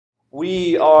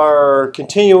We are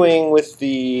continuing with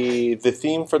the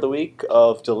theme for the week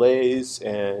of delays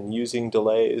and using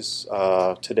delays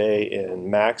today in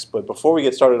Max. But before we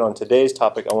get started on today's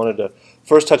topic, I wanted to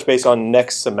first touch base on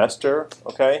next semester.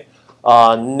 Okay,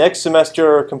 next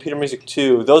semester, Computer Music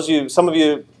 2. Some of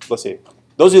you, let's see.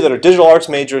 Those of you that are digital arts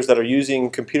majors that are using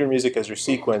computer music as your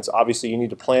sequence, obviously you need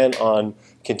to plan on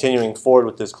continuing forward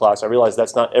with this class. I realize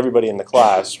that's not everybody in the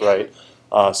class, right?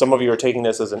 Some of you are taking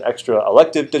this as an extra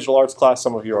elective digital arts class.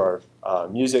 Some of you are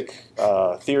music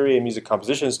theory and music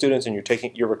composition students, and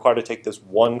you're required to take this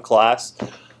one class.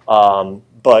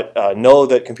 But know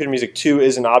that Computer Music 2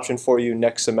 is an option for you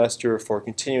next semester for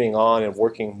continuing on and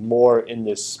working more in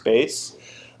this space.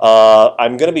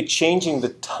 I'm going to be changing the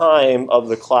time of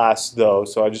the class, though,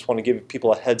 so I just want to give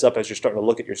people a heads up as you're starting to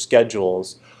look at your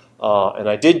schedules. And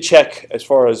I did check as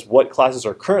far as what classes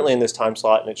are currently in this time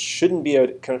slot, and it shouldn't be a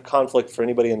conflict for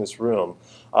anybody in this room.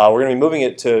 We're going to be moving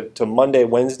it to Monday,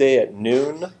 Wednesday at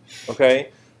noon. Okay.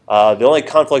 The only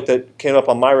conflict that came up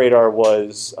on my radar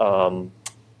was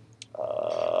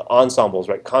ensembles,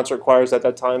 right? Concert choirs at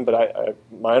that time, but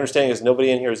my understanding is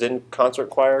nobody in here is in concert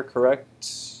choir,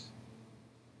 correct?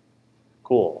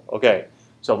 Cool. Okay.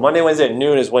 So Monday, Wednesday at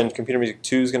noon is when Computer Music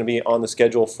 2 is going to be on the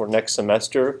schedule for next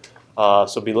semester.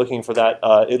 So be looking for that.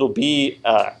 It'll be,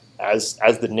 as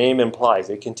the name implies,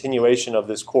 a continuation of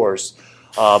this course.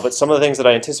 But some of the things that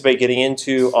I anticipate getting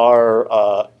into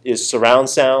is surround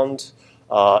sound,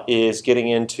 is getting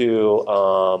into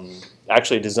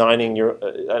actually designing your.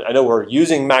 I know we're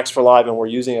using Max for Live and we're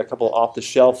using a couple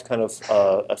off-the-shelf kind of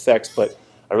effects, but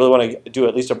I really want to do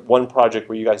at least one project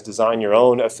where you guys design your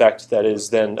own effect that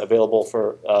is then available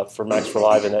for Max for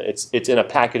Live, and that it's in a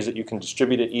package that you can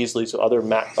distribute it easily so other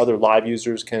live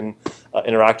users can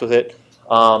interact with it.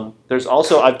 There's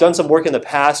also, I've done some work in the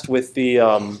past with the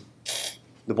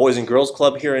Boys and Girls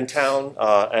Club here in town,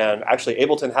 and actually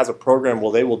Ableton has a program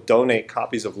where they will donate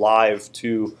copies of Live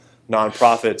to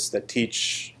nonprofits that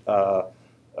teach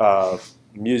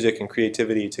music and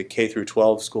creativity to K through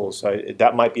 12 schools. So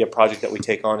that might be a project that we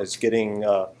take on, is getting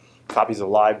copies of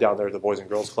Live down there at the Boys and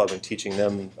Girls Club and teaching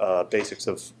them basics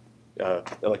of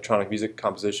electronic music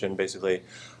composition, basically.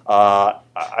 I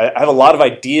have a lot of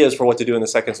ideas for what to do in the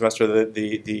second semester.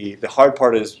 The hard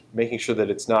part is making sure that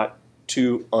it's not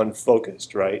too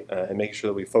unfocused, right? And making sure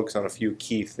that we focus on a few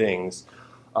key things.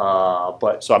 So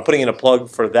I'm putting in a plug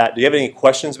for that. Do you have any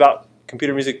questions about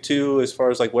Computer Music 2 as far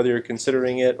as like whether you're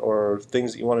considering it or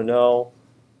things that you want to know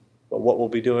about what we'll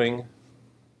be doing?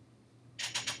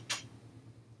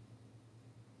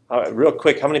 Real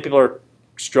quick, how many people are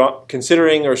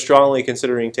considering or strongly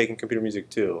considering taking Computer Music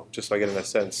 2? Just so I get a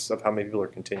sense of how many people are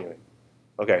continuing.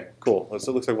 Okay, cool.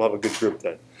 So it looks like we'll have a good group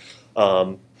then.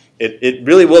 It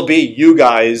really will be you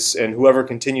guys and whoever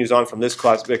continues on from this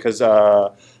class, because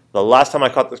the last time I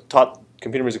taught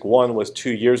Computer Music 1 was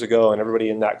 2 years ago, and everybody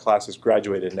in that class has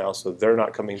graduated now, so they're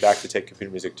not coming back to take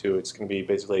Computer Music 2. It's going to be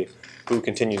basically who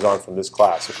continues on from this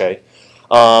class, okay?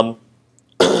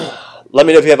 Let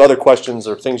me know if you have other questions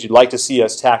or things you'd like to see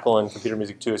us tackle in Computer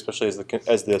Music 2, especially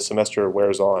as the semester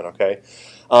wears on, okay?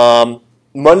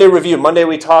 Monday review. Monday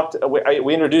we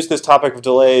introduced this topic of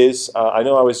delays. I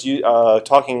know I was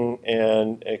talking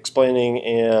and explaining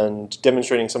and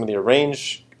demonstrating some of the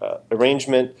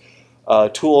arrangement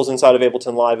tools inside of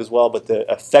Ableton Live as well, but the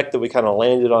effect that we kind of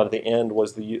landed on at the end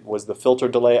was the filter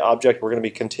delay object. We're going to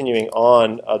be continuing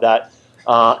on that.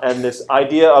 And this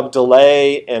idea of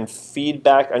delay and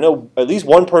feedback, I know at least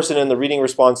one person in the reading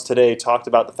response today talked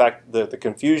about the fact that the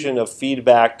confusion of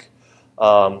feedback,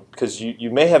 because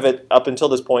you may have it up until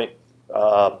this point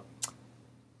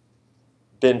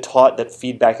been taught that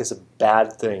feedback is a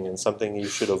bad thing and something you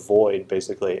should avoid,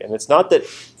 basically. And it's not that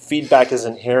feedback is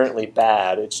inherently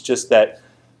bad, it's just that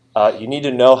you need to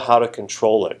know how to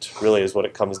control it, really is what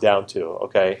it comes down to,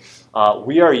 okay?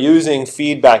 We are using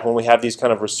feedback when we have these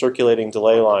kind of recirculating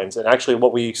delay lines, and actually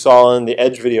what we saw in the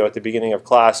Edge video at the beginning of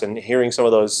class and hearing some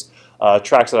of those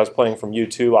tracks that I was playing from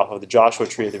YouTube off of the Joshua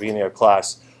tree at the beginning of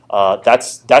class,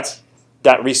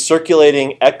 that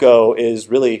recirculating echo is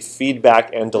really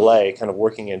feedback and delay kind of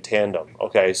working in tandem.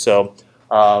 Okay, so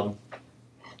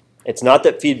it's not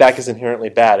that feedback is inherently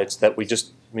bad, it's that we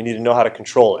need to know how to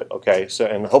control it. Okay, so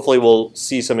and hopefully we'll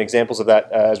see some examples of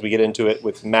that as we get into it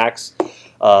with Max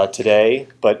today.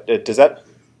 But does that,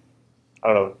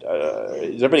 I don't know,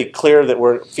 is everybody clear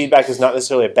that feedback is not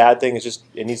necessarily a bad thing, it's just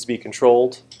it needs to be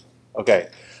controlled? Okay.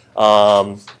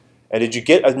 And did you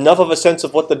get enough of a sense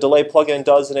of what the delay plugin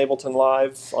does in Ableton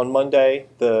Live on Monday,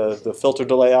 the filter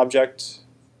delay object?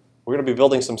 We're going to be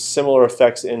building some similar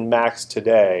effects in Max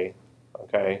today.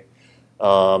 Okay.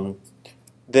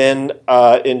 Then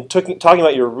in talking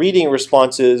about your reading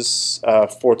responses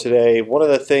for today, one of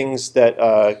the things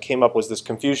that came up was this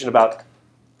confusion about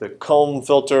the comb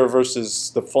filter versus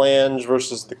the flange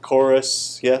versus the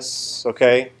chorus. Yes,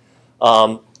 okay.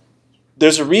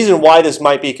 There's a reason why this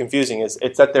might be confusing.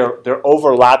 It's that they're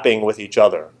overlapping with each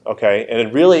other. Okay,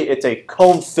 and it's a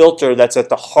comb filter that's at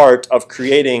the heart of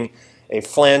creating a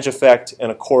flange effect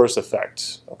and a chorus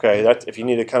effect. Okay, that's if you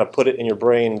need to kind of put it in your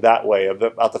brain that way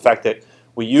about the fact that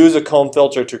we use a comb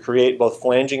filter to create both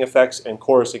flanging effects and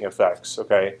chorusing effects,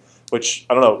 okay? Which,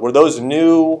 I don't know, were those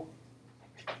new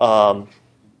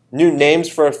names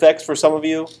for effects for some of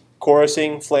you?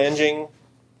 Chorusing, flanging?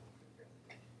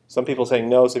 Some people saying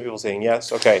no, some people saying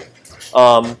yes, okay.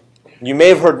 You may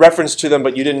have heard reference to them,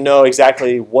 but you didn't know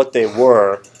exactly what they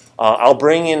were. I'll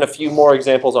bring in a few more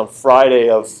examples on Friday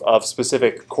of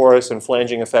specific chorus and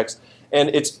flanging effects.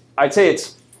 And I'd say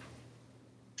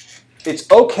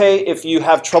it's okay if you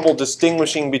have trouble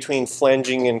distinguishing between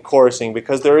flanging and chorusing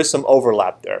because there is some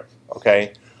overlap there,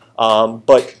 okay?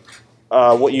 But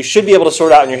what you should be able to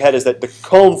sort out in your head is that the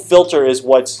comb filter is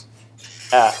what's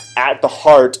at the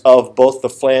heart of both the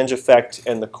flange effect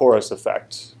and the chorus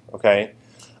effect, okay?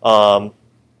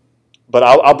 But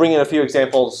I'll bring in a few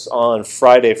examples on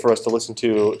Friday for us to listen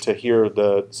to hear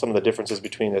some of the differences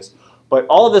between this. But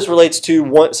all of this relates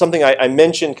to something I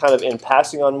mentioned kind of in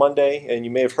passing on Monday, and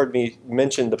you may have heard me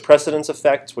mention the precedence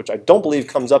effect, which I don't believe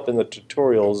comes up in the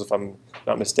tutorials if I'm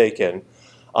not mistaken.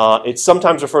 It's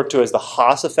sometimes referred to as the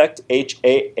Haas effect,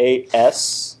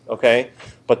 H-A-A-S, okay?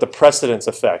 But the precedence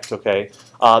effect, okay?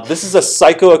 This is a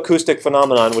psychoacoustic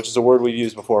phenomenon, which is a word we've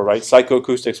used before, right?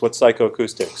 Psychoacoustics, what's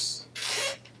psychoacoustics?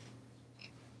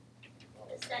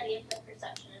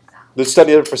 The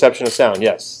study of the perception of sound,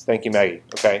 yes. Thank you, Maggie.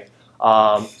 Okay.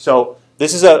 So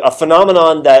this is a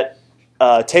phenomenon that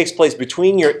takes place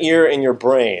between your ear and your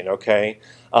brain, okay?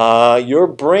 Your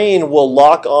brain will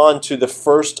lock on to the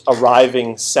first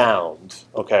arriving sound,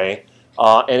 okay?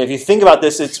 And if you think about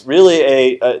this, it's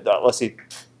really let's see,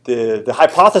 the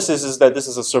hypothesis is that this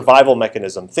is a survival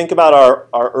mechanism. Think about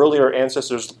our earlier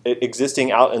ancestors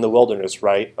existing out in the wilderness,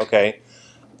 right? Okay.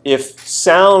 If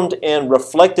sound and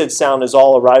reflected sound is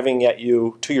all arriving at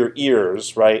you to your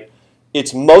ears, right,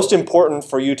 it's most important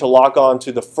for you to lock on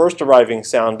to the first arriving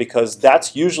sound because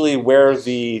that's usually where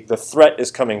the threat is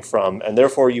coming from. And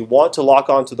therefore, you want to lock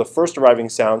on to the first arriving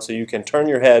sound so you can turn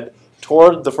your head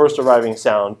toward the first arriving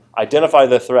sound, identify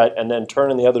the threat, and then turn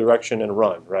in the other direction and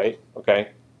run, right?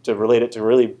 Okay, to relate it to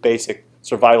really basic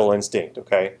survival instinct,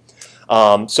 okay?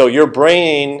 So your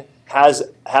brain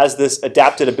has this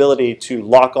adapted ability to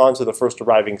lock onto the first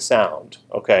arriving sound,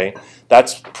 okay?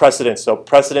 That's precedence. So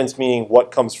precedence meaning what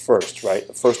comes first, right?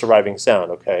 The first arriving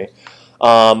sound, okay?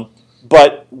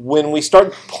 But when we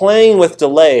start playing with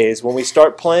delays, when we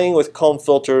start playing with comb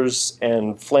filters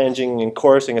and flanging and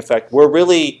chorusing effect, we're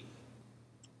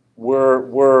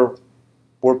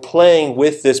playing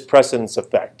with this precedence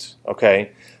effect,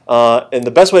 okay? And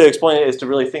the best way to explain it is to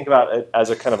really think about it as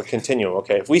a kind of a continuum,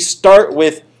 okay? If we start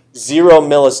with 0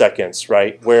 milliseconds,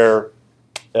 right, where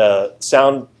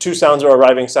two sounds are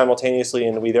arriving simultaneously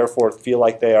and we therefore feel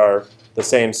like they are the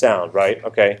same sound, right,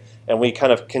 okay? And we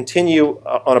kind of continue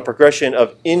on a progression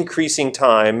of increasing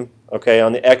time, okay,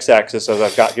 on the x-axis as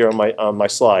I've got here on my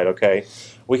slide, okay?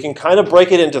 We can kind of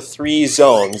break it into 3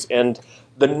 zones, and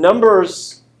the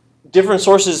numbers, different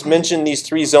sources mention these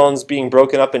 3 zones being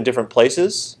broken up in different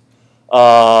places.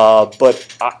 But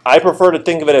I prefer to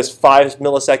think of it as 5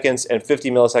 milliseconds and 50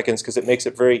 milliseconds because it makes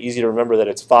it very easy to remember that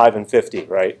it's 5 and 50,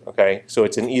 right? Okay, so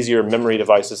it's an easier memory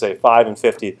device to say 5 and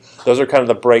 50. Those are kind of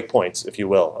the breakpoints, if you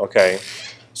will, okay?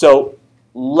 So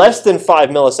less than 5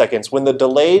 milliseconds, when the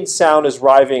delayed sound is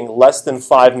arriving less than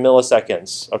 5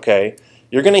 milliseconds, okay,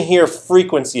 you're going to hear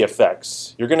frequency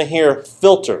effects. You're going to hear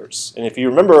filters. And if you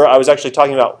remember, I was actually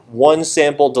talking about 1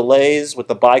 sample delays with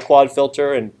the biquad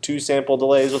filter and 2 sample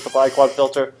delays with the biquad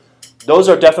filter. Those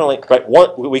are definitely, right,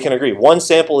 we can agree. 1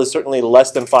 sample is certainly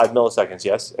less than 5 milliseconds,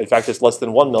 yes? In fact, it's less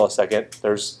than 1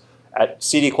 millisecond. At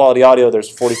CD quality audio, there's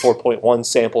 44.1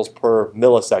 samples per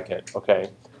millisecond, okay?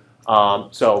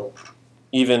 So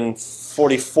even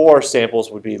 44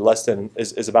 samples would be less than,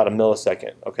 is about a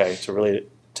millisecond, okay, to relate it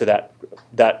to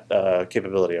that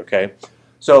capability, okay?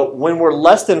 So when we're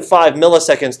less than 5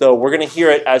 milliseconds, though, we're going to hear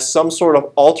it as some sort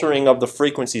of altering of the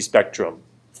frequency spectrum,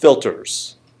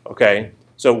 filters, okay?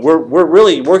 So we're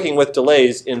really working with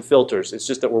delays in filters. It's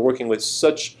just that we're working with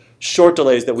such short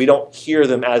delays that we don't hear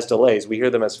them as delays. We hear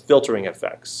them as filtering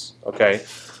effects, okay?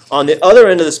 On the other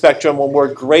end of the spectrum, when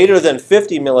we're greater than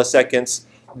 50 milliseconds,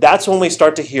 that's when we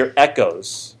start to hear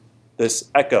echoes.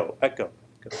 This echo, echo,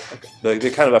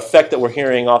 the kind of effect that we're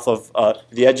hearing off of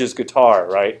the Edge's guitar,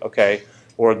 right? Okay,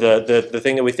 or the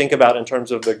thing that we think about in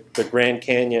terms of the Grand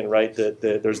Canyon, right?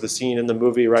 There's the scene in the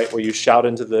movie, right, where you shout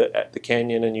into the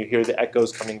canyon and you hear the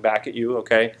echoes coming back at you.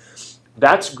 Okay,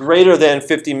 that's greater than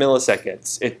 50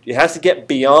 milliseconds. It has to get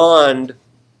beyond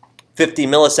 50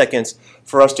 milliseconds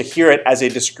for us to hear it as a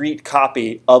discrete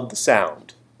copy of the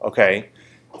sound. Okay,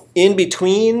 in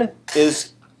between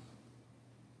is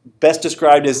best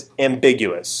described as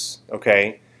ambiguous.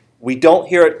 Okay, we don't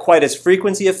hear it quite as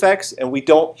frequency effects, and we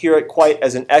don't hear it quite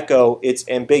as an echo. It's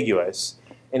ambiguous,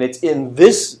 and it's in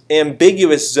this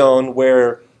ambiguous zone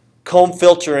where comb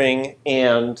filtering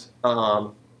and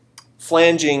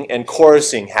flanging and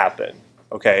chorusing happen.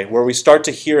 Okay, where we start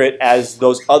to hear it as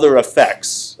those other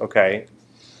effects. Okay,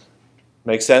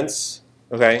 make sense?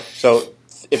 Okay, so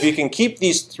if you can keep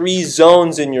these three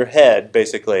zones in your head,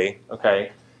 basically,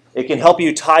 okay, it can help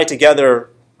you tie together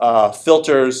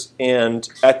filters and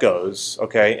echoes,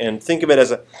 okay, and think of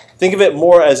it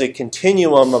more as a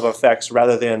continuum of effects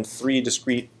rather than 3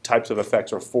 discrete types of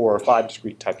effects or 4 or 5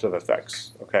 discrete types of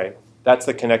effects. Okay, that's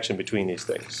the connection between these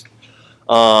things.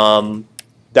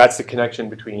 That's the connection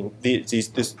between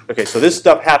these. Okay, so this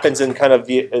stuff happens in kind of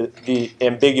the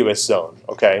ambiguous zone.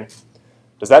 Okay,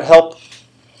 does that help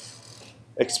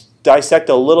dissect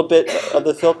a little bit of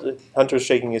the filter? Hunter's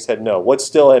shaking his head no. What's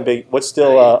still What's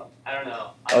still I don't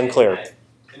know. unclear?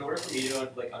 In order for me to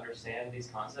like understand these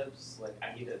concepts, like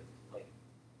I need to like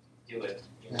do it.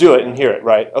 You know? Do it and hear it,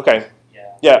 right? Okay.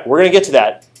 Yeah. Yeah, we're gonna get to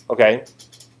that. Okay.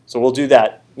 So we'll do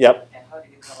that. Yep. And how do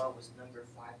you come up with number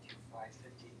 5 to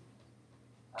 550?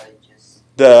 Just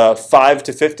The 5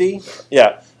 to 50?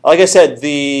 Yeah. Like I said,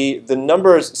 the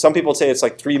numbers, some people say it's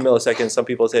like 3 milliseconds, some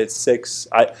people say it's 6.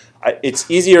 It's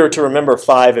easier to remember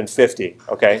 5 and 50,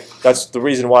 okay? That's the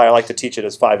reason why I like to teach it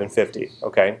as 5 and 50,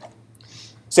 okay?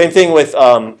 Same thing with,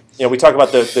 we talk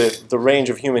about the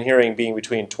range of human hearing being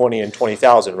between 20 and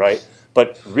 20,000, right?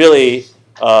 But really,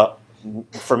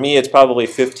 for me, it's probably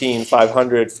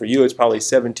 15,500. For you, it's probably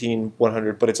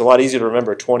 17,100. But it's a lot easier to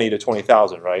remember 20 to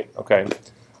 20,000, right? Okay.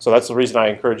 So that's the reason I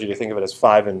encourage you to think of it as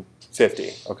 5 and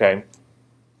 50. Okay.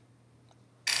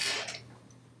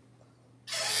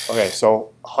 Okay.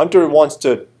 So Hunter wants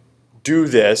to do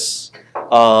this.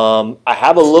 I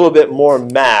have a little bit more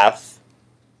math,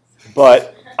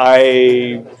 but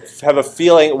I have a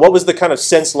feeling. What was the kind of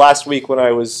sense last week when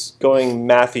I was going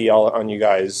mathy on you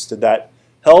guys? Did that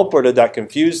help or did that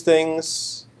confuse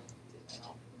things?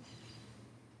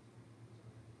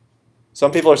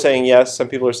 Some people are saying yes, some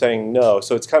people are saying no.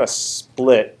 So it's kind of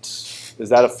split. Is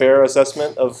that a fair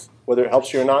assessment of whether it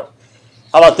helps you or not?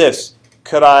 How about this?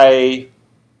 Could I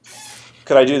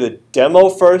do the demo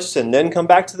first and then come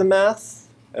back to the math?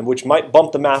 And which might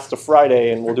bump the math to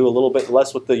Friday, and we'll do a little bit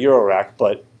less with the Eurorack,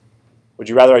 but would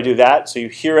you rather I do that so you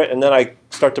hear it and then I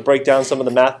start to break down some of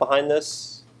the math behind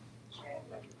this?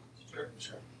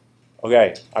 Sure.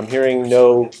 Okay, I'm hearing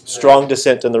no strong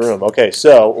dissent in the room. Okay,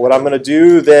 so what I'm going to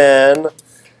do then,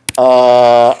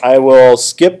 I will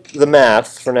skip the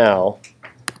math for now,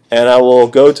 and I will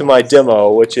go to my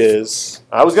demo, which is,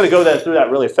 I was going to go through that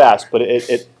really fast, but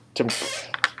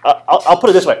I'll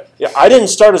put it this way. Yeah, I didn't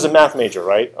start as a math major,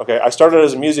 right? Okay, I started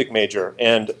as a music major,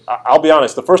 and I'll be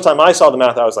honest, the first time I saw the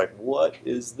math, I was like, what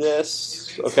is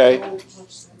this? Okay,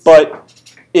 but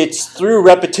it's through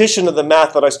repetition of the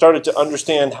math that I started to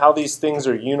understand how these things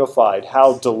are unified,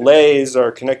 how delays are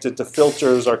connected to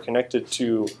filters, are connected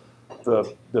to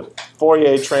the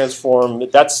Fourier transform.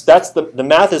 The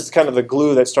math is kind of the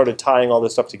glue that started tying all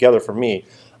this stuff together for me.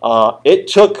 It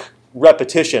took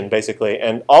repetition, basically,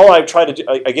 and all I've tried to do,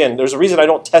 again, there's a reason I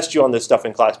don't test you on this stuff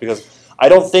in class, because I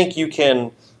don't think you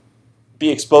can be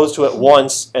exposed to it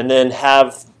once and then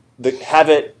have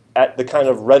it at the kind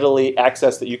of readily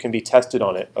access that you can be tested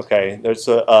on it. Okay,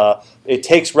 it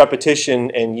takes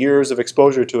repetition and years of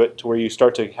exposure to it to where you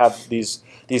start to have these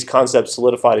concepts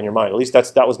solidified in your mind. At least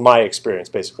that was my experience,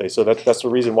 basically. So that's the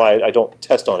reason why I don't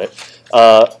test on it.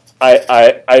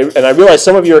 I realize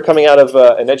some of you are coming out of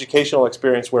an educational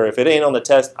experience where if it ain't on the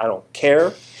test, I don't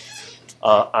care.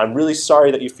 I'm really sorry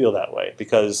that you feel that way,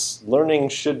 because learning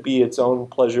should be its own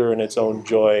pleasure and its own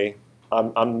joy.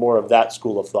 I'm more of that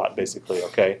school of thought, basically.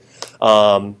 Okay,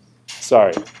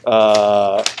 sorry,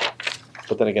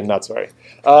 but then again, not sorry.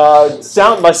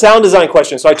 My sound design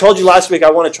question. So I told you last week I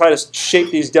want to try to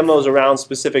shape these demos around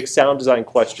specific sound design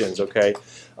questions. Okay.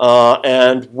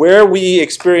 And where we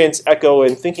experience echo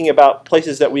and thinking about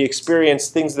places that we experience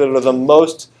things that are the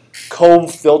most comb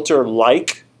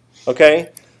filter-like, okay?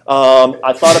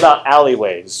 I thought about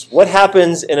alleyways. What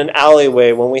happens in an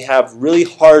alleyway when we have really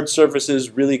hard surfaces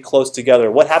really close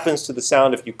together? What happens to the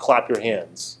sound if you clap your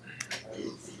hands?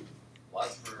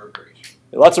 Lots of reverberation.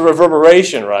 Lots of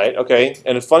reverberation, right? Okay.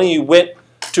 And it's funny you went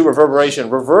to reverberation.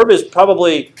 Reverb is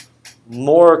probably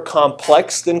more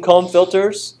complex than comb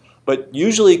filters, but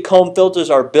usually comb filters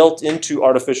are built into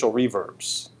artificial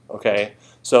reverbs. Okay.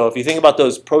 So if you think about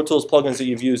those Pro Tools plugins that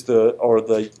you've used, the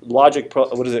Logic,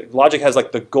 Logic has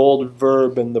like the gold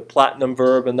verb and the platinum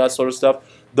verb and that sort of stuff.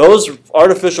 Those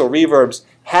artificial reverbs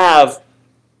have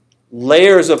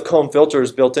layers of comb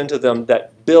filters built into them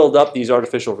that build up these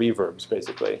artificial reverbs,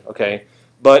 basically. Okay,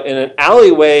 but in an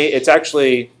alleyway, it's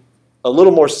actually a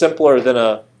little more simpler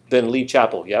than Lee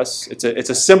Chapel. Yes, it's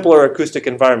a simpler acoustic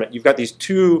environment. You've got these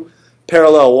two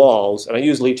parallel walls, and I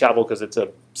use Lee Chapel because it's a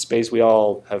space we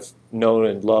all have known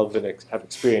and love and have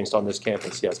experienced on this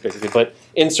campus. Yes, basically. But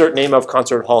insert name of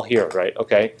concert hall here, right?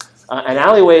 Okay. An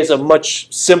alleyway is a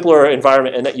much simpler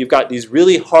environment in that you've got these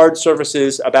really hard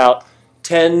surfaces about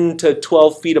 10 to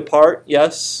 12 feet apart.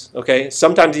 Yes. Okay.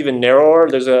 Sometimes even narrower.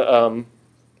 There's a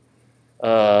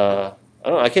I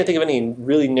don't know, I can't think of any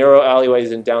really narrow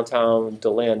alleyways in downtown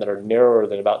DeLand that are narrower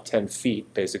than about 10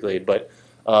 feet, basically. But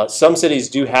some cities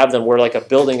do have them where like a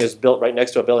building is built right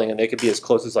next to a building and they could be as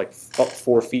close as like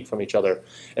 4 feet from each other.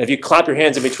 And if you clap your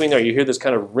hands in between there, you hear this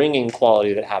kind of ringing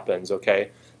quality that happens,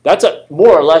 okay? That's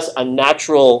more or less a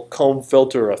natural comb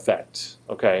filter effect,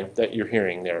 okay, that you're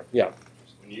hearing there. Yeah?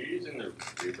 When you're using the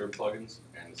reverb plugins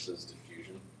and it says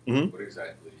diffusion, what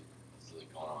exactly is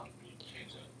going on when you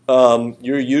change that?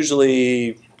 You're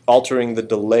usually altering the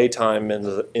delay time in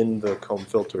the comb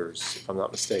filters, if I'm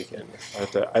not mistaken.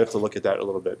 I have to look at that a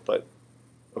little bit, but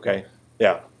okay,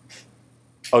 yeah.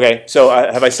 Okay, so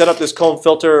have I set up this comb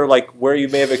filter like where you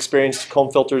may have experienced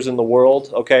comb filters in the world?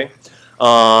 Okay,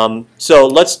 so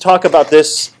let's talk about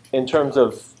this in terms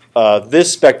of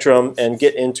this spectrum and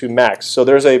get into Max. So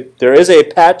there is a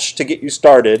patch to get you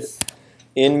started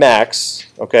in Max.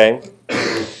 Okay.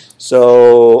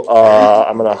 So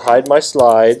I'm going to hide my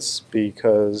slides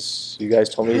because you guys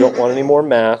told me you don't want any more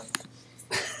math,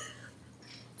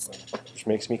 which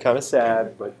makes me kind of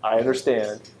sad, but I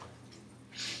understand.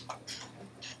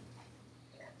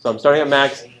 So I'm starting at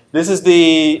Max. This is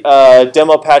the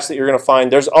demo patch that you're going to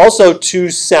find. There's also 2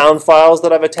 sound files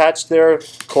that I've attached there,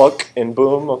 cluck and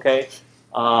boom, okay?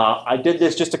 I did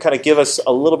this just to kind of give us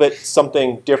a little bit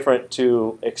something different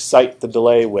to excite the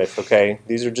delay with, okay?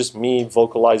 These are just me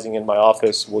vocalizing in my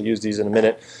office. We'll use these in a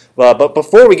minute. But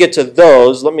before we get to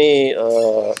those, let me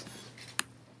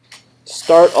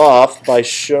start off by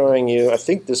showing you, I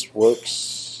think this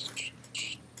works.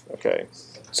 Okay.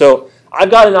 So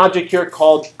I've got an object here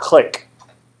called click,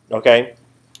 okay?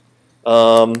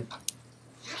 And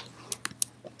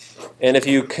if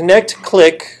you connect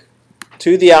click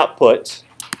to the output,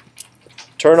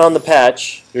 turn on the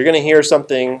patch, you're going to hear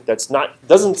something that's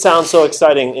doesn't sound so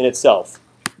exciting in itself.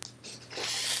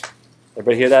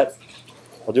 Everybody hear that?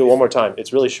 I'll do it one more time.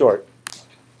 It's really short.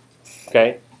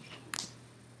 Okay?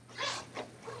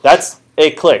 That's a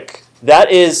click.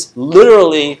 That is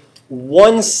literally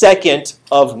 1 second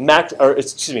of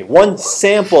 1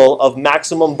 sample of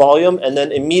maximum volume and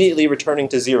then immediately returning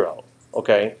to 0.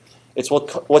 Okay? It's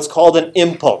what's called an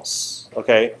impulse.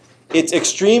 Okay? It's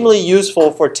extremely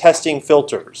useful for testing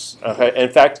filters. Okay? In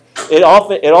fact, it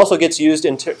also gets used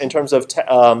in terms of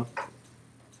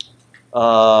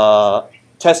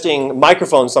testing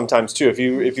microphones sometimes too. If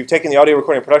you've taken the audio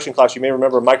recording production class, you may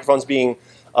remember microphones being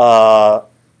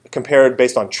compared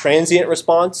based on transient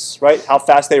response, right? How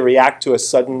fast they react to a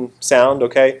sudden sound.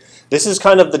 Okay, this is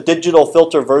kind of the digital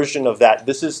filter version of that.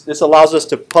 This allows us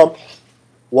to pump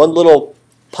one little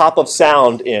pop of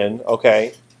sound in.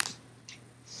 Okay.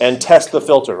 And test the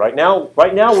filter. Right now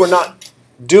we're not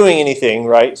doing anything,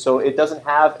 right? So it doesn't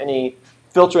have any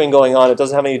filtering going on. It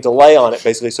doesn't have any delay on it,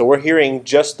 basically. So we're hearing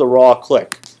just the raw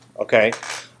click. Okay.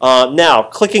 Now,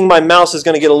 clicking my mouse is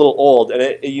going to get a little old,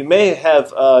 and you may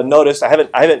have noticed. I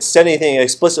haven't said anything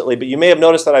explicitly, but you may have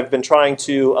noticed that I've been trying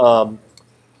to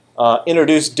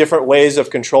introduce different ways of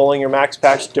controlling your Max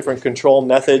patch, different control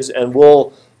methods, and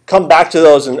we'll come back to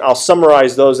those, and I'll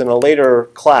summarize those in a later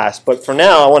class. But for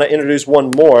now, I want to introduce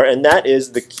one more, and that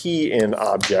is the key in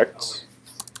object.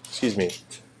 Excuse me.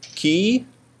 Key?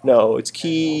 No, it's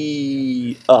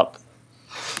key up.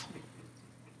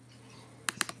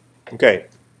 Okay.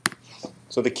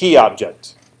 So the key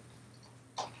object.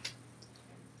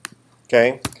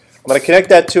 Okay. I'm going to connect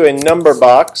that to a number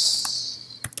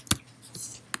box.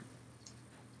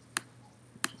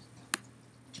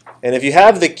 And if you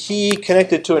have the key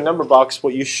connected to a number box,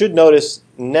 what you should notice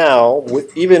now,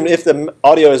 even if the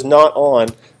audio is not on,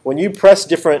 when you press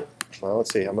different, well,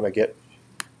 let's see, I'm going to get,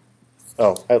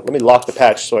 let me lock the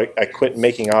patch so I quit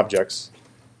making objects.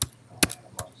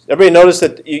 Everybody notice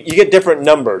that you get different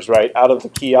numbers, right, out of the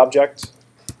key object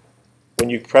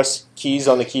when you press keys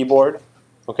on the keyboard,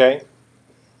 okay?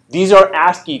 These are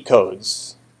ASCII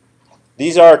codes.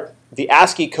 These are the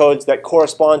ASCII codes that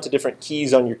correspond to different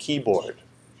keys on your keyboard.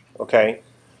 Okay,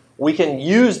 we can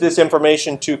use this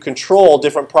information to control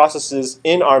different processes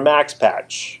in our max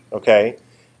patch. Okay,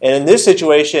 and in this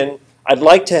situation, I'd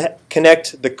like to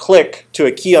connect the click to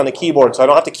a key on the keyboard, so I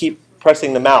don't have to keep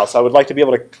pressing the mouse. I would like to be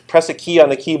able to press a key on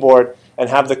the keyboard and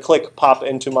have the click pop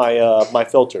into my my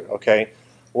filter. Okay,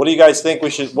 what do you guys think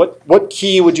we should? What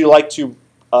key would you like to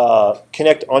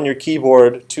connect on your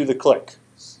keyboard to the click?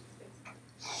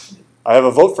 I have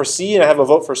a vote for C and I have a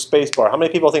vote for spacebar. How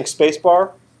many people think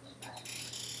spacebar?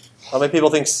 How many people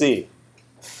think C?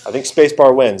 I think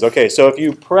spacebar wins. Okay, so if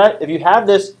you have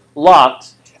this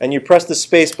locked and you press the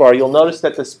spacebar, you'll notice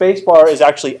that the spacebar is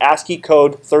actually ASCII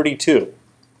code 32.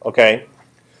 Okay.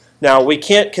 Now we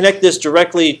can't connect this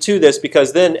directly to this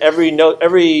because then every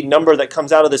number that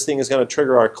comes out of this thing is going to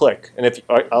trigger our click. And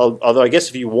although I guess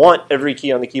if you want every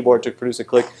key on the keyboard to produce a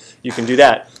click, you can do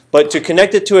that. But to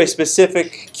connect it to a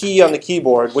specific key on the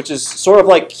keyboard, which is sort of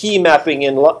like key mapping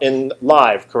in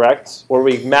live, correct? Where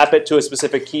we map it to a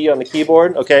specific key on the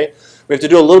keyboard, okay? We have to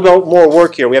do a little bit more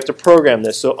work here. We have to program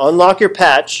this. So unlock your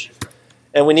patch,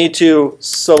 and we need to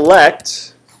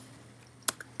select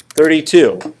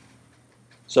 32.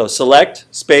 So select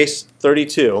space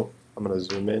 32. I'm going to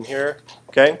zoom in here,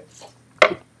 okay?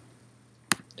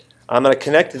 I'm going to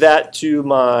connect that to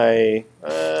my...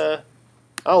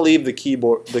 I'll leave the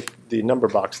keyboard, the number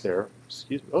box there.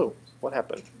 Excuse me. Oh, what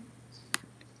happened?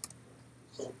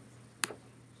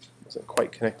 Wasn't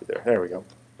quite connected there. There we go.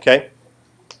 Okay.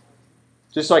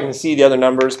 Just so I can see the other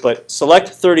numbers, but select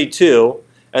 32,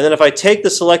 and then if I take the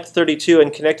select 32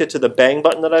 and connect it to the bang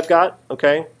button that I've got,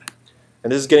 okay,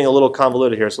 and this is getting a little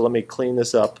convoluted here, so let me clean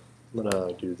this up. I'm going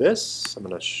to do this. I'm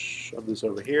going to shove this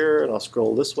over here, and I'll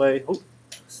scroll this way. Oh,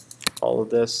 all of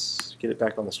this, get it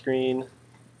back on the screen.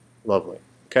 Lovely.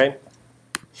 Okay,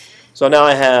 so now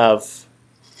I have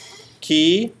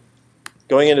key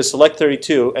going into select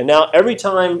 32, and now every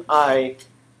time I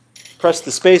press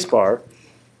the space bar,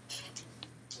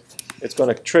 it's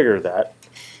going to trigger that.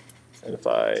 And if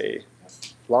I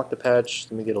lock the patch,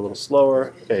 let me get a little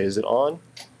slower. Okay, is it on?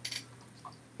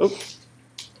 Oops.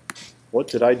 What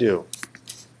did I do?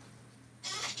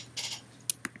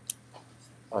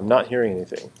 I'm not hearing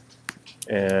anything.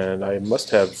 And I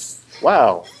must have,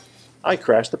 wow. I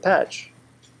crashed the patch.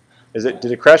 Did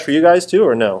it crash for you guys too,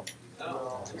 or no?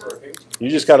 No, it's working. You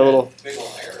just got a little... Big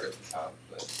old error at the top.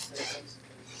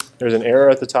 There's an error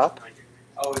at the top?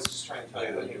 Oh, it's just trying to tell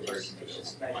you the new version.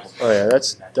 Oh yeah,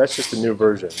 that's just a new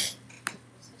version.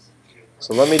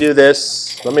 So let me do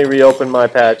this. Let me reopen my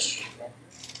patch.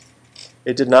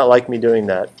 It did not like me doing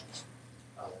that.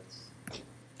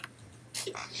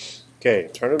 Okay,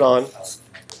 turn it on.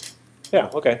 Yeah,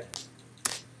 okay.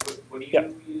 What do you Yeah.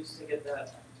 use to get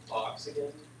that box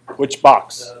again? Which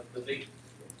box? The big,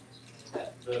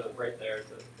 the right there,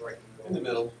 the right In the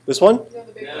middle. This one?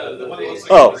 No, the one big. that looks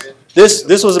like Oh, a grid.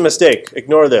 this was a mistake.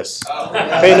 Ignore this. Oh.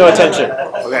 Pay no attention.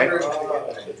 Okay.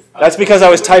 That's because I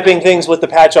was typing things with the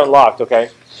patch unlocked, okay?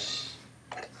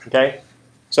 Okay?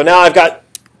 So now I've got,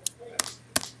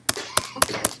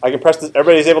 I can press this,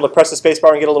 everybody's able to press the space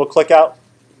bar and get a little click out?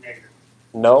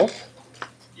 No?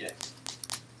 Yeah.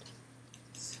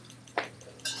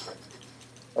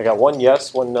 I got one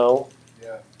yes, one no.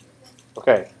 Yeah.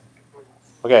 Okay.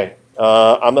 Okay.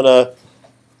 I'm going to,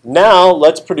 now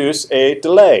let's produce a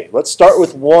delay. Let's start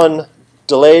with one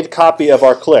delayed copy of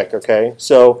our click, okay?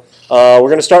 So we're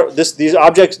going to start, these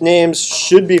object names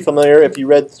should be familiar if you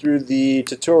read through the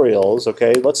tutorials,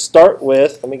 okay? Let's start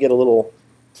with, let me get a little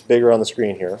bigger on the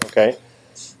screen here, okay?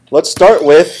 Let's start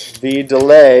with the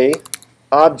delay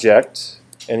object,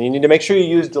 and you need to make sure you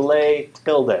use delay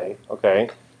tilde, okay?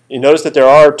 You notice that there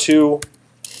are two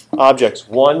objects,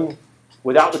 one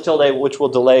without the tilde, which will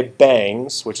delay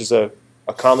bangs, which is a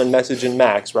common message in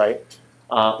Max, right?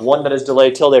 One that is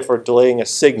delay tilde for delaying a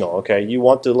signal, okay? You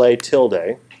want delay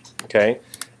tilde, okay?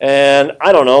 And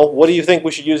I don't know, what do you think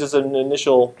we should use as an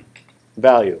initial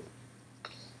value?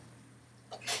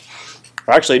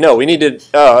 Or actually, no, we need to,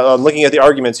 I'm looking at the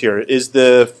arguments here. Is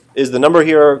the number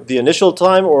here the initial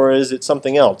time, or is it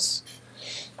something else?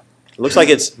 It looks like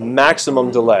it's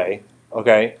maximum delay,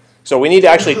 okay? So we need to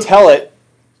actually tell it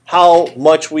how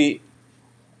much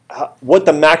what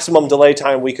the maximum delay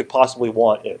time we could possibly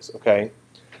want is. Okay,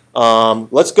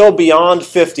 let's go beyond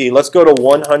 50. Let's go to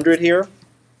 100 here.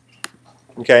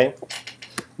 Okay,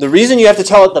 the reason you have to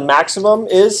tell it the maximum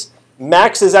is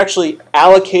max is actually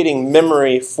allocating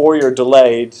memory for your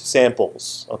delayed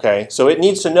samples. Okay, so it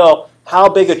needs to know how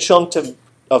big a chunk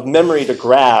of memory to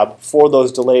grab for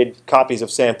those delayed copies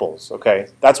of samples. Okay,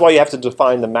 that's why you have to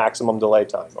define the maximum delay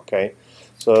time. Okay,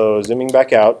 so zooming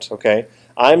back out. Okay,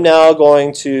 I'm now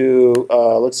going to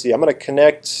let's see. I'm going to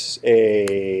connect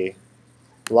a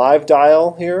live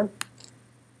dial here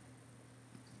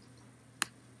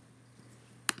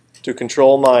to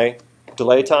control my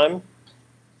delay time.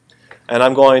 And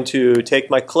I'm going to take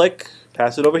my click,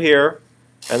 pass it over here,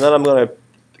 and then I'm going to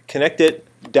connect it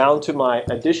down to my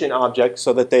addition object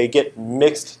so that they get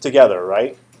mixed together,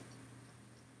 right?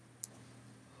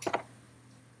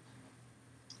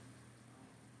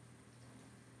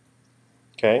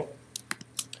 Okay.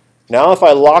 Now if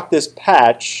I lock this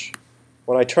patch,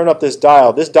 when I turn up this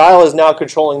dial is now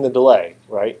controlling the delay,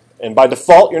 right? And by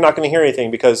default, you're not going to hear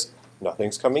anything because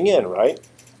nothing's coming in, right?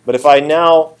 But if I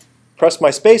now press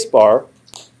my space bar,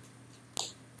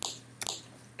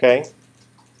 okay,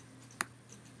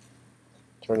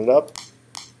 turn it up,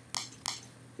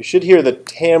 you should hear the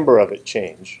timbre of it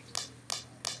change.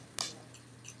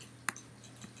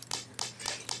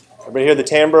 Everybody hear the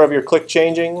timbre of your click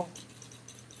changing?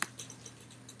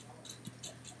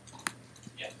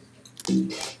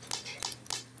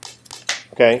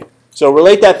 Okay, so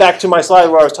relate that back to my slide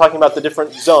where I was talking about the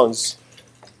different zones.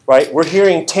 Right? We're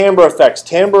hearing timbre effects.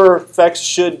 Timbre effects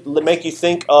should make you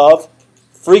think of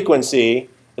frequency.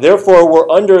 Therefore, we're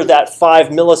under that 5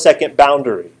 millisecond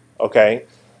boundary. Okay?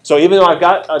 So even though I've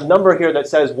got a number here that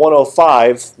says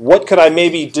 105, what could I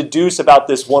maybe deduce about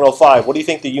this 105? What do you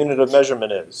think the unit of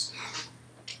measurement is?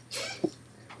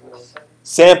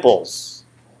 Samples.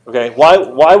 Okay?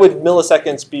 Why would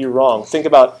milliseconds be wrong? Think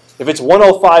about, if it's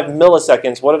 105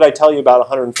 milliseconds, what did I tell you about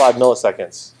 105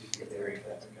 milliseconds?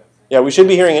 Yeah, we should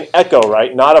be hearing an echo,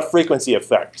 right? Not a frequency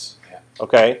effect.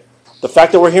 Okay? The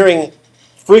fact that we're hearing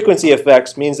frequency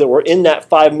effects means that we're in that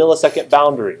 5 millisecond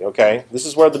boundary. Okay? This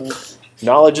is where the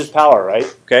knowledge is power, right?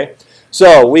 Okay?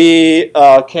 So we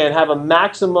can have a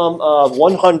maximum of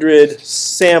 100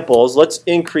 samples. Let's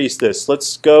increase this.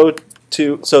 Let's go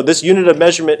to, so this unit of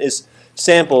measurement is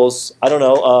samples. I don't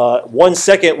know, 1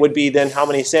 second would be then how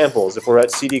many samples if we're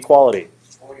at CD quality?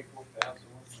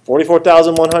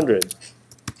 44,100.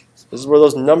 This is where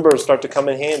those numbers start to come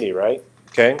in handy, right?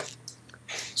 Okay.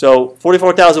 So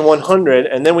 44,100,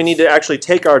 and then we need to actually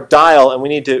take our dial, and we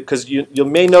need to, because you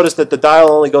may notice that the dial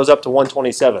only goes up to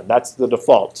 127. That's the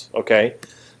default. Okay.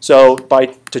 So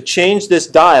to change this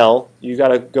dial, you got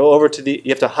to go over to you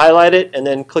have to highlight it and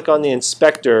then click on the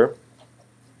inspector.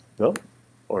 No,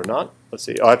 or not. Let's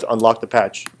see. Oh, I have to unlock the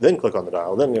patch, then click on the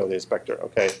dial, then go to the inspector.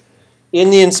 Okay. In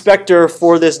the inspector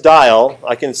for this dial,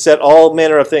 I can set all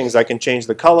manner of things. I can change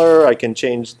the color, I can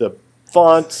change the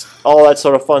font, all that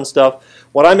sort of fun stuff.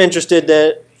 What I'm interested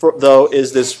in, though,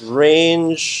 is this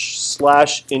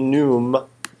range/enum.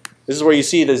 This is where you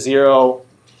see the 0,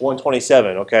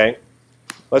 127, okay?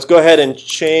 Let's go ahead and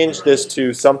change this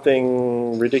to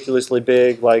something ridiculously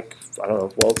big, like, I don't know,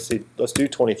 well, let's see, let's do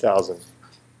 20,000.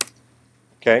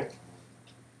 Okay?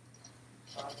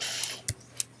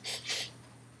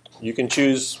 You can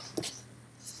choose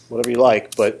whatever you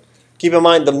like, but keep in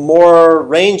mind the more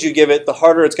range you give it, the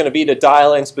harder it's going to be to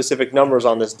dial in specific numbers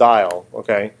on this dial.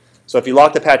 Okay, so if you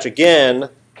lock the patch again,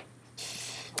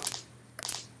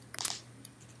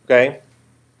 okay,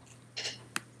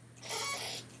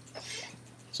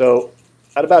 so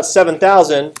at about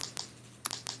 7,000,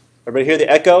 everybody hear the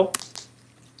echo?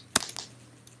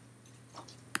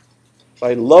 If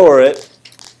I lower it,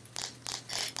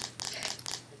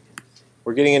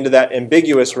 we're getting into that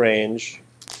ambiguous range.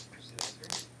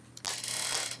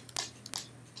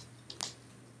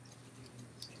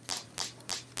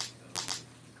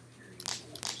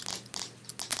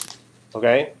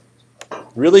 Okay?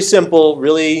 Really simple,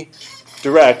 really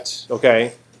direct,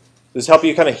 okay? Does this help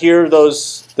you kind of hear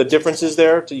the differences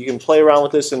there? So you can play around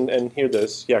with this and hear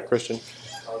this. Yeah, Christian.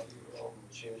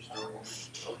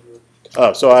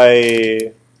 Oh, so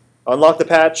I unlock the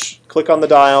patch, click on the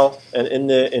dial, and in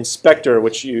the inspector,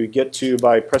 which you get to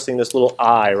by pressing this little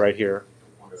I right here,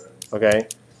 okay,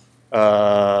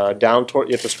 down toward,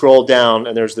 you have to scroll down,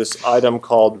 and there's this item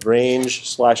called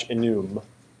range/enum.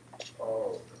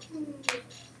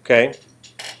 Okay.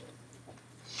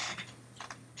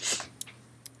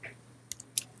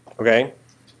 Okay.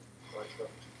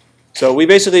 So we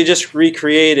basically just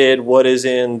recreated what is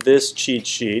in this cheat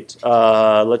sheet.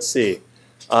 Let's see.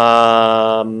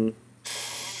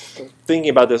 thinking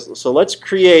about this. So let's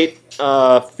create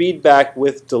feedback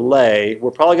with delay.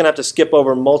 We're probably going to have to skip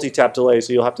over multi-tap delay,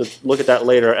 so you'll have to look at that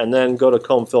later, and then go to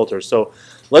comb filter. So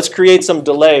let's create some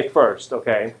delay first,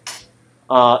 okay?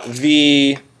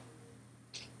 The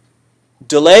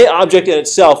delay object in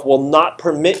itself will not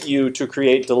permit you to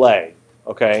create delay,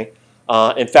 okay?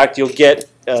 In fact, you'll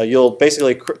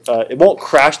basically, it won't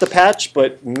crash the patch,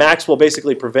 but Max will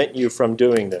basically prevent you from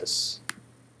doing this.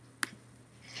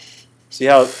 See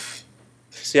how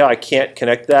I can't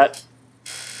connect that?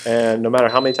 And no matter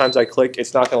how many times I click,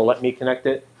 it's not going to let me connect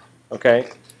it, okay?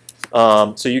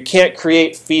 So you can't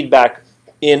create feedback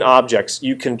in objects.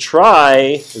 You can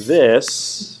try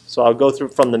this. So I'll go through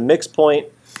from the mix point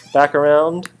back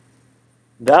around.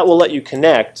 That will let you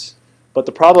connect, but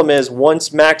the problem is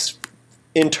once Max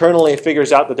internally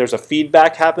figures out that there's a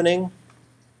feedback happening,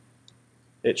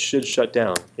 it should shut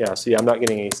down. Yeah, see, I'm not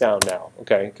getting any sound now,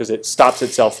 okay, because it stops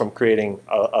itself from creating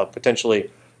a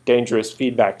potentially dangerous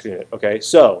feedback unit, okay?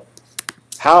 So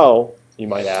how, you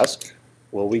might ask,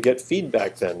 will we get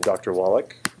feedback then, Dr.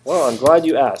 Wallach? Well, I'm glad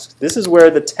you asked. This is where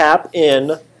the tap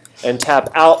in and tap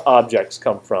out objects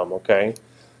come from, okay?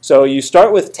 So you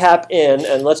start with tap in,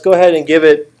 and let's go ahead and give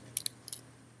it,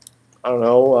 I don't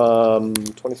know,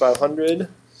 2500.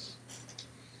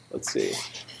 Let's see.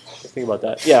 Think about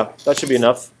that. Yeah, that should be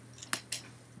enough.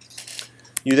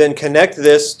 You then connect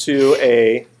this to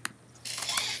a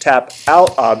tap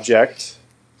out object,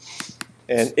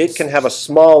 and it can have a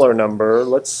smaller number.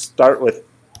 Let's start with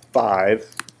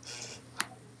 5.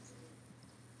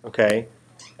 Okay.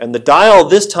 And the dial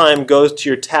this time goes to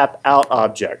your tap out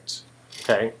object.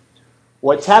 Okay.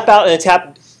 What tap out and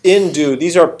tap in do,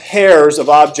 these are pairs of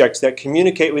objects that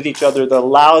communicate with each other that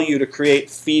allow you to create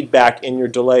feedback in your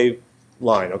delay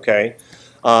line, okay?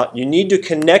 You need to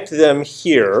connect them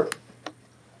here,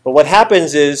 but what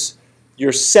happens is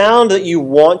your sound that you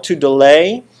want to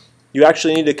delay, you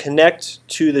actually need to connect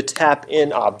to the tap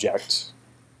in object,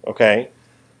 okay?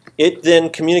 It then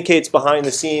communicates behind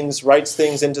the scenes, writes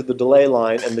things into the delay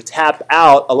line, and the tap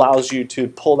out allows you to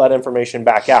pull that information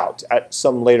back out at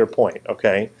some later point,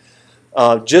 okay?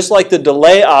 Just like the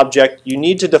delay object, you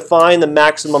need to define the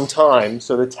maximum time.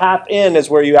 So the tap in is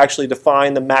where you actually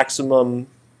define the maximum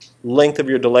length of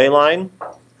your delay line.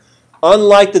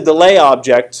 Unlike the delay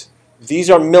object, these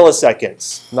are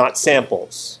milliseconds, not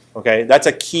samples. Okay, that's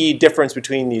a key difference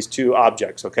between these two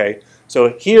objects. Okay,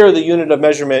 so here the unit of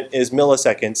measurement is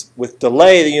milliseconds. With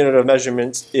delay, the unit of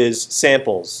measurement is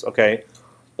samples. Okay,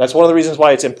 that's one of the reasons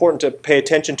why it's important to pay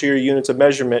attention to your units of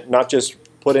measurement, not just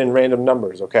put in random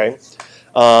numbers, okay?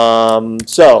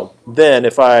 So then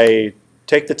if I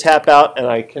take the tap out and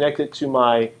I connect it to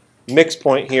my mix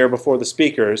point here before the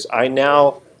speakers, I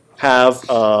now have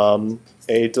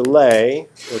a delay,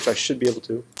 which I should be able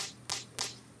to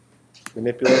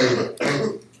manipulate.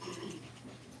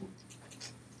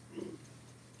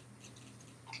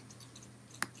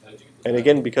 And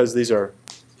again, because these are,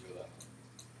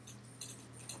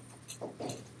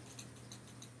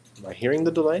 am I hearing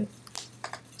the delay?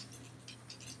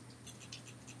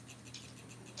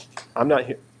 I'm not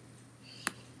here.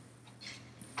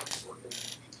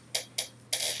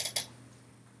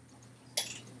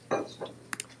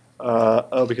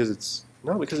 Oh, because it's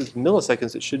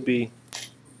milliseconds. It should be.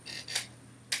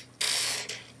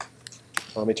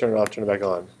 Let me turn it off. Turn it back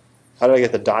on. How do I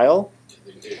get the dial?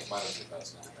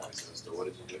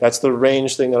 That's the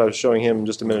range thing that I was showing him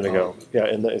just a minute ago. Yeah,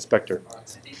 in the inspector. I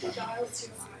think the dial's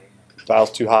too high.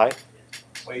 Dial's too high?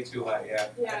 Way too high, yeah.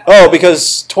 Yeah. Oh,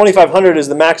 because 2500 is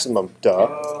the maximum. Duh.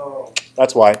 Oh.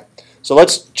 That's why. So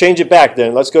let's change it back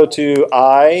then. Let's go to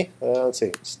let's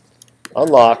see.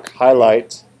 Unlock,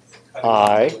 highlight,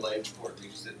 I.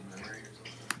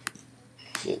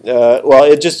 Well,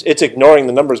 it's ignoring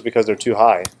the numbers because they're too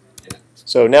high.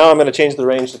 So now I'm going to change the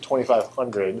range to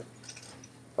 2500.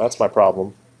 That's my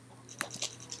problem.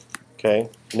 Okay.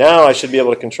 Now I should be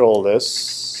able to control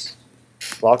this.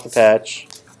 Lock the patch.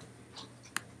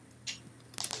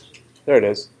 There it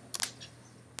is.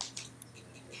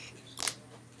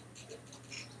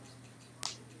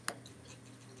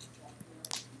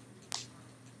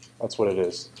 That's what it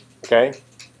is. Okay?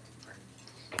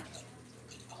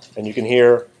 And you can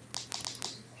hear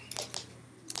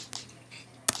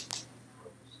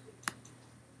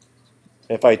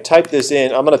if I type this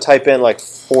in, I'm going to type in like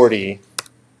 40,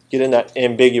 get in that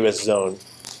ambiguous zone.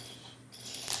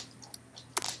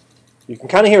 You can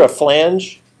kind of hear a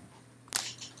flange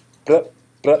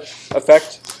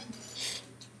effect.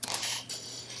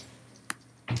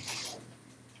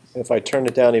 If I turn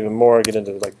it down even more, I get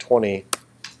into like 20.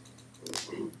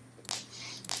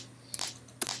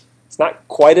 It's not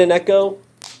quite an echo,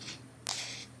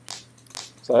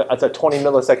 So that's a 20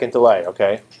 millisecond delay,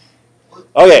 okay?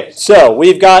 Okay, so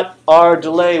we've got our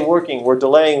delay working. We're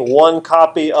delaying one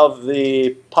copy of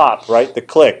the pop, right? The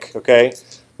click, okay?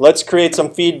 Let's create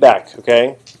some feedback,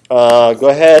 okay? Go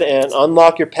ahead and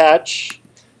unlock your patch.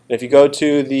 If you go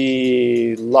to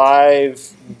the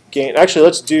live gain, actually,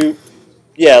 let's do,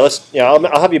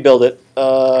 I'll have you build it.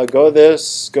 Go to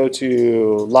this, go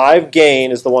to live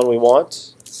gain is the one we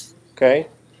want, okay?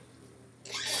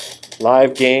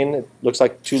 Live gain, it looks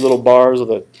like two little bars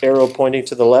with an arrow pointing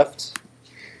to the left.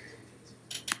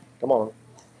 Come on.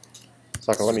 It's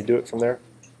not going to let me do it from there.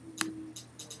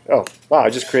 Oh, wow,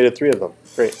 I just created 3 of them.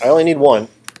 Great. I only need 1.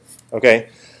 Okay.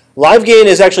 Live gain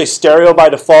is actually stereo by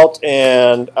default,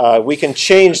 and we can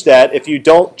change that. If you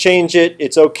don't change it,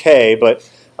 it's okay. But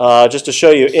just to show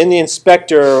you, in the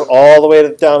inspector, all the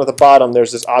way down at the bottom,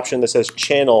 there's this option that says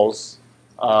channels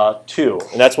 2.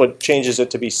 And that's what changes it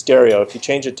to be stereo. If you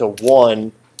change it to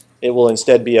 1, it will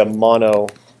instead be a mono.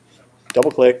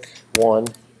 Double-click, 1.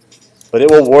 But it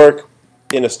will work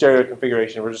in a stereo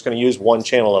configuration. We're just going to use 1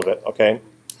 channel of it, okay?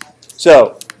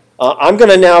 So I'm going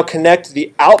to now connect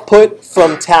the output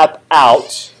from tap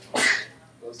out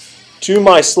to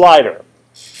my slider.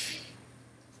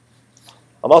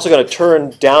 I'm also going to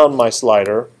turn down my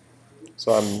slider.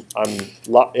 So you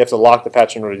have to lock the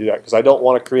patch in order to do that because I don't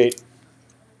want to create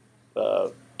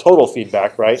total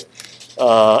feedback, right?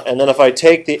 And then if I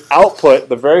take the output,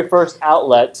 the very first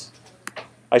outlet,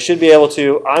 I should be able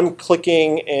to, I'm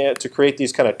clicking to create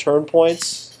these kind of turn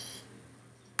points.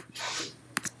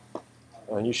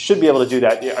 And you should be able to do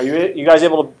that. Are you guys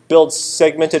able to build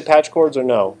segmented patch cords or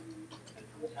no?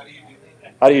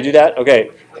 How do you do that?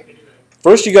 Okay.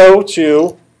 First you go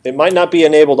to, it might not be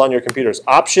enabled on your computers.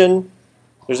 Option,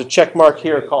 there's a check mark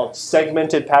here called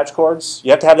segmented patch cords.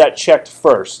 You have to have that checked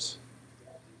first.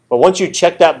 But once you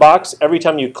check that box, every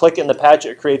time you click in the patch,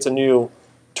 it creates a new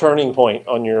turning point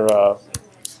on your,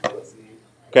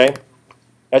 okay?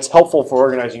 That's helpful for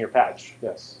organizing your patch,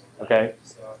 yes, okay?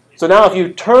 So now if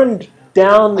you turned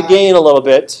down the gain a little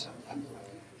bit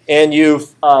and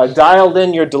you've dialed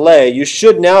in your delay, you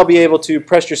should now be able to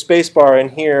press your spacebar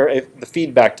and hear the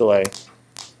feedback delay.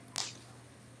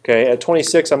 Okay, at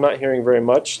 26 I'm not hearing very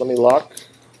much. Let me lock.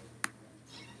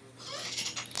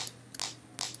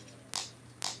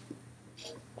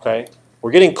 Okay,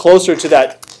 we're getting closer to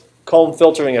that comb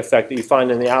filtering effect that you find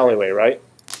in the alleyway, right?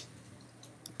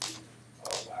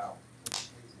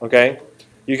 Okay,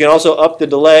 you can also up the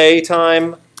delay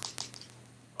time.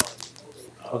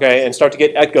 Okay, and start to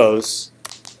get echoes.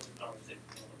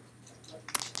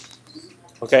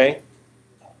 Okay.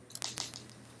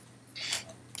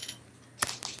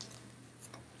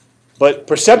 But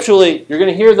perceptually, you're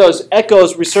going to hear those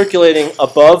echoes recirculating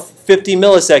above 50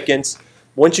 milliseconds.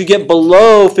 Once you get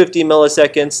below 50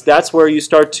 milliseconds, that's where you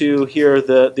start to hear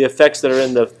the effects that are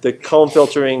in the comb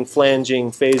filtering,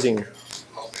 flanging, phasing.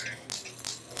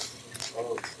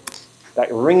 That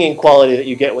ringing quality that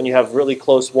you get when you have really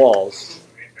close walls.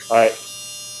 All right.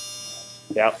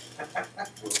 Yeah.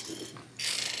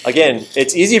 Again,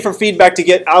 it's easy for feedback to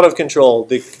get out of control.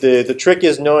 The trick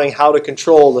is knowing how to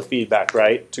control the feedback,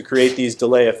 right, to create these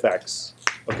delay effects.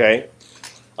 Okay.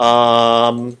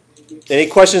 Any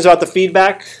questions about the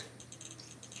feedback?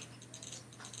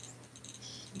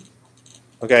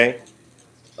 Okay.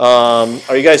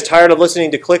 Are you guys tired of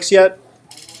listening to clicks yet?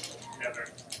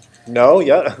 Never. No?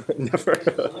 Yeah? Never?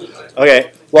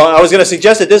 Okay. Well, I was going to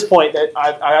suggest at this point that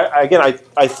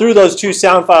I threw those 2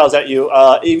 sound files at you.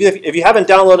 Even if you haven't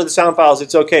downloaded the sound files,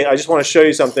 it's okay. I just want to show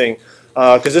you something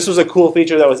because this was a cool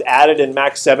feature that was added in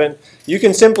Max 7. You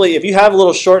can simply, if you have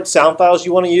little short sound files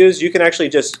you want to use, you can actually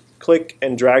just click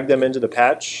and drag them into the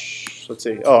patch. Let's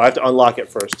see. Oh, I have to unlock it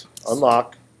first.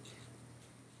 Unlock.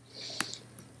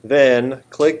 Then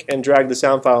click and drag the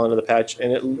sound file into the patch,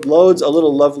 and it loads a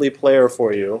little lovely player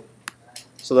for you.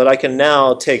 So that I can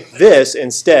now take this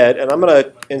instead, and I'm going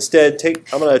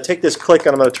to take this click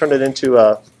and I'm going to turn it into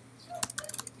a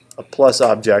plus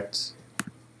object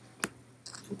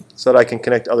so that I can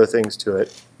connect other things to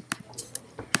it.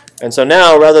 And so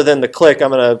now, rather than the click, I'm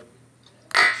going to,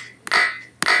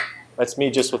 that's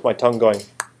me just with my tongue going,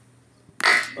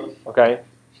 okay?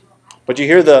 But you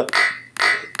hear that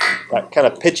kind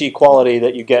of pitchy quality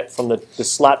that you get from the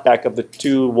slapback of the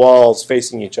 2 walls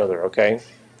facing each other, okay?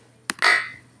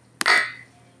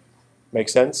 Make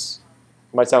sense?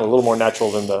 It might sound a little more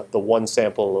natural than the 1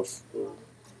 sample of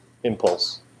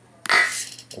impulse.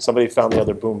 And somebody found the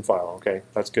other boom file. Okay,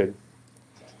 that's good.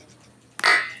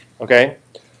 Okay,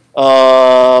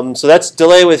 so that's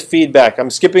delay with feedback. I'm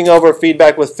skipping over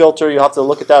feedback with filter. You'll have to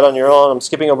look at that on your own. I'm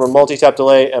skipping over multi-tap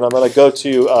delay, and I'm going to go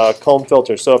to comb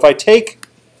filter. So if I take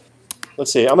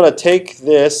let's see. I'm going to take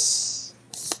this.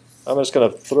 I'm just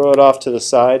going to throw it off to the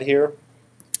side here.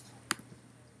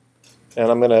 And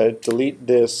I'm going to delete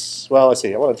this. Well, let's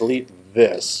see. I want to delete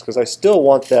this because I still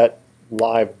want that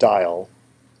live dial.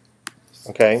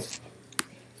 Okay?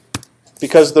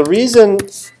 Because the reason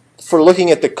for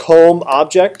looking at the comb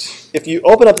object, if you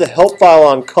open up the help file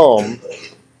on comb,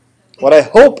 what I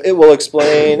hope it will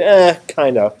explain,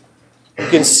 kind of. You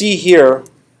can see here,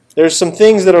 there's some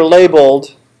things that are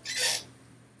labeled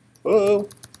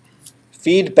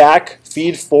feedback,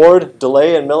 feed forward,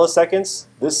 delay in milliseconds.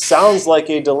 This sounds like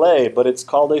a delay, but it's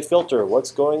called a filter. What's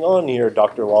going on here,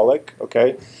 Dr. Wallach?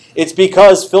 Okay, it's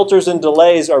because filters and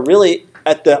delays are really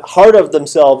at the heart of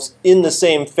themselves in the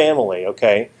same family.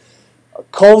 Okay, a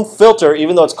comb filter,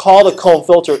 even though it's called a comb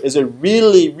filter, is a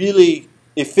really, really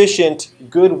efficient,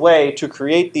 good way to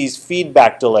create these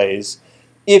feedback delays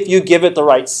if you give it the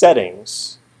right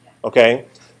settings. Okay,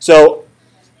 so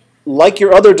like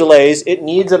your other delays, it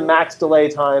needs a max delay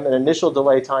time, an initial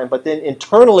delay time, but then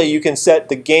internally you can set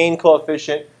the gain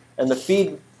coefficient and the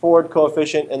feed forward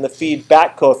coefficient and the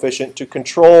feedback coefficient to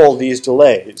control these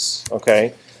delays.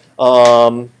 Okay,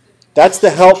 that's the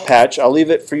help patch. I'll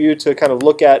leave it for you to kind of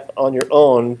look at on your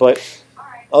own, but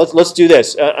let's do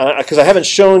this because I haven't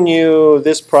shown you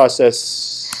this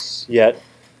process yet.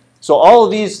 So all of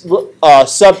these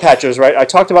sub-patches, right, I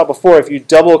talked about before, if you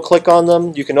double-click on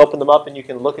them, you can open them up and you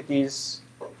can look at these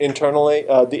internally,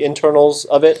 the internals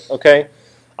of it, okay?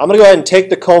 I'm going to go ahead and take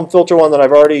the comb filter one that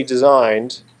I've already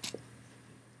designed,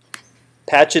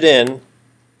 patch it in,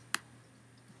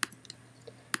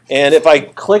 and if I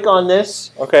click on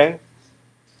this, okay,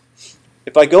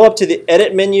 if I go up to the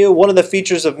Edit menu, one of the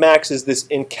features of Max is this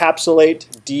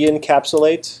encapsulate,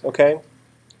 de-encapsulate, okay?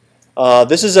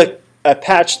 This is a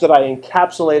patch that I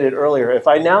encapsulated earlier. If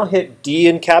I now hit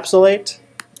de-encapsulate,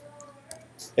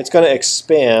 it's going to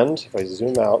expand. If I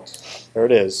zoom out, there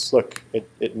it is. Look,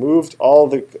 it moved all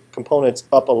the components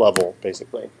up a level,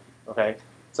 basically. Okay.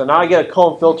 So now I get a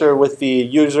comb filter with the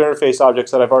user interface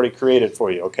objects that I've already created for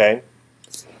you. Okay.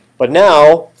 But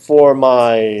now for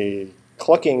my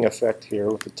clucking effect here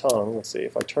with the tongue, let's see.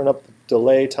 If I turn up the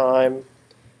delay time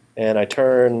and I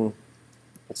turn,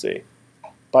 let's see.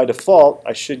 By default,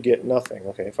 I should get nothing.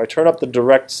 Okay, if I turn up the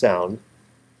direct sound,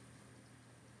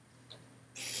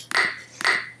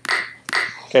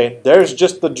 okay, there's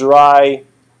just the dry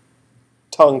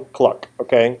tongue cluck.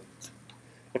 Okay,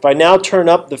 if I now turn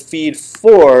up the feed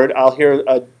forward, I'll hear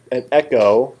an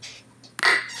echo,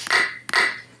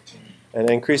 and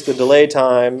increase the delay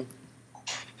time.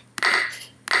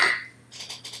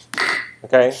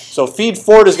 Okay, so feed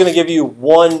forward is going to give you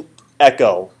one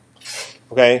echo.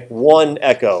 Okay, one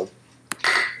echo.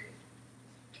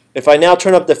 If I now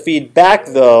turn up the feedback,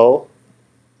 though,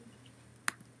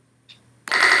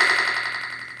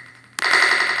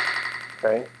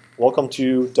 okay, welcome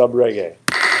to Dub Reggae.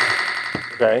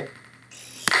 Okay,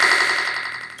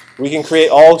 we can create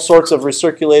all sorts of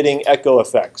recirculating echo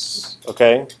effects.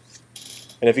 Okay,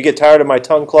 and if you get tired of my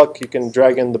tongue cluck, you can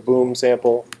drag in the boom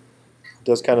sample. It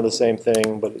does kind of the same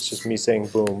thing, but it's just me saying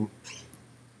boom.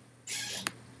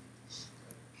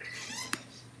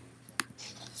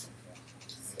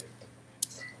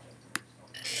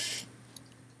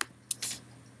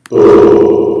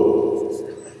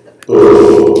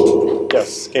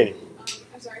 Yes, Katie.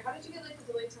 I'm sorry, how did you get like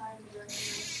the delay time during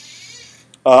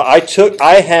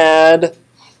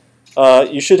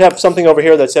you should have something over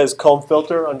here that says comb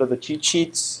filter under the cheat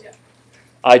sheets. Yeah.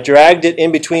 I dragged it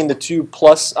in between the two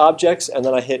plus objects and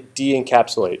then I hit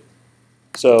de-encapsulate.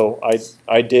 So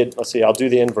I did, let's see, I'll do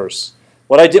the inverse.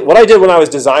 What I did when I was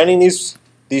designing these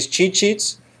cheat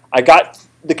sheets, I got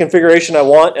the configuration I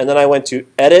want and then I went to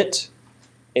Edit,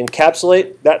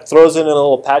 Encapsulate. That throws it in a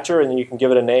little patcher and then you can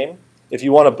give it a name. If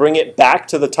you want to bring it back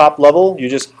to the top level, you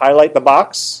just highlight the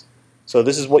box. So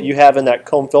this is what you have in that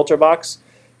comb filter box.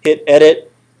 Hit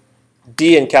Edit,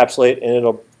 de-encapsulate, and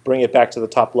it'll bring it back to the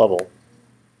top level.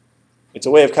 It's a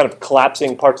way of kind of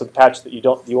collapsing parts of the patch that you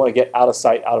want to get out of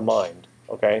sight, out of mind.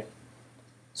 Okay.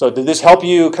 So did this help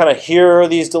you kind of hear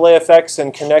these delay effects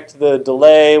and connect the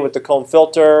delay with the comb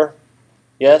filter?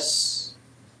 Yes.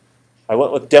 I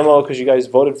went with demo because you guys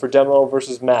voted for demo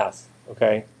versus math.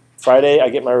 Okay. Friday, I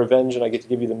get my revenge and I get to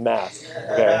give you the math.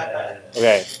 Okay.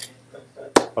 Okay.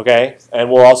 Okay. And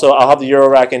I'll have the Euro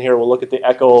rack in here. We'll look at the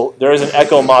echo. There is an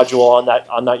echo module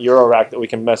on that Euro rack that we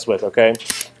can mess with. Okay.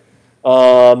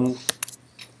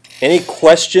 Any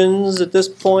questions at this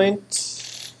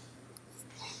point?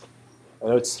 I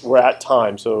know we're at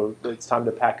time, so it's time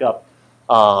to pack up.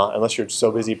 Unless you're so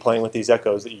busy playing with these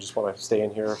echoes that you just want to stay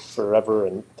in here forever,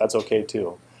 and that's okay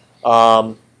too.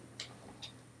 I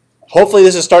hopefully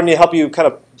this is starting to help you kind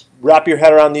of wrap your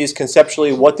head around these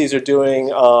conceptually, what these are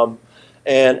doing,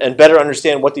 and better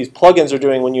understand what these plugins are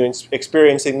doing when you're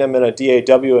experiencing them in a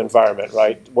DAW environment,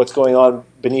 right? What's going on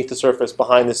beneath the surface,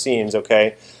 behind the scenes,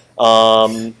 okay?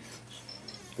 Let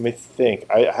me think.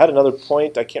 I had another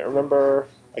point. I can't remember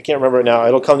it now.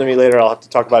 It'll come to me later. I'll have to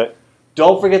talk about it.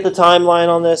 Don't forget the timeline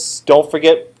on this. Don't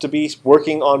forget to be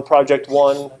working on project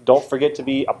 1. Don't forget to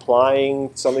be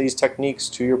applying some of these techniques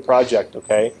to your project,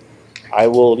 okay? I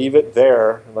will leave it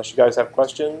there unless you guys have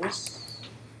questions.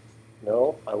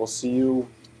 No? I will see you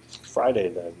Friday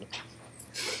then.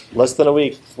 Less than a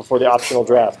week before the optional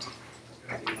draft.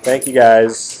 Thank you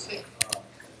guys.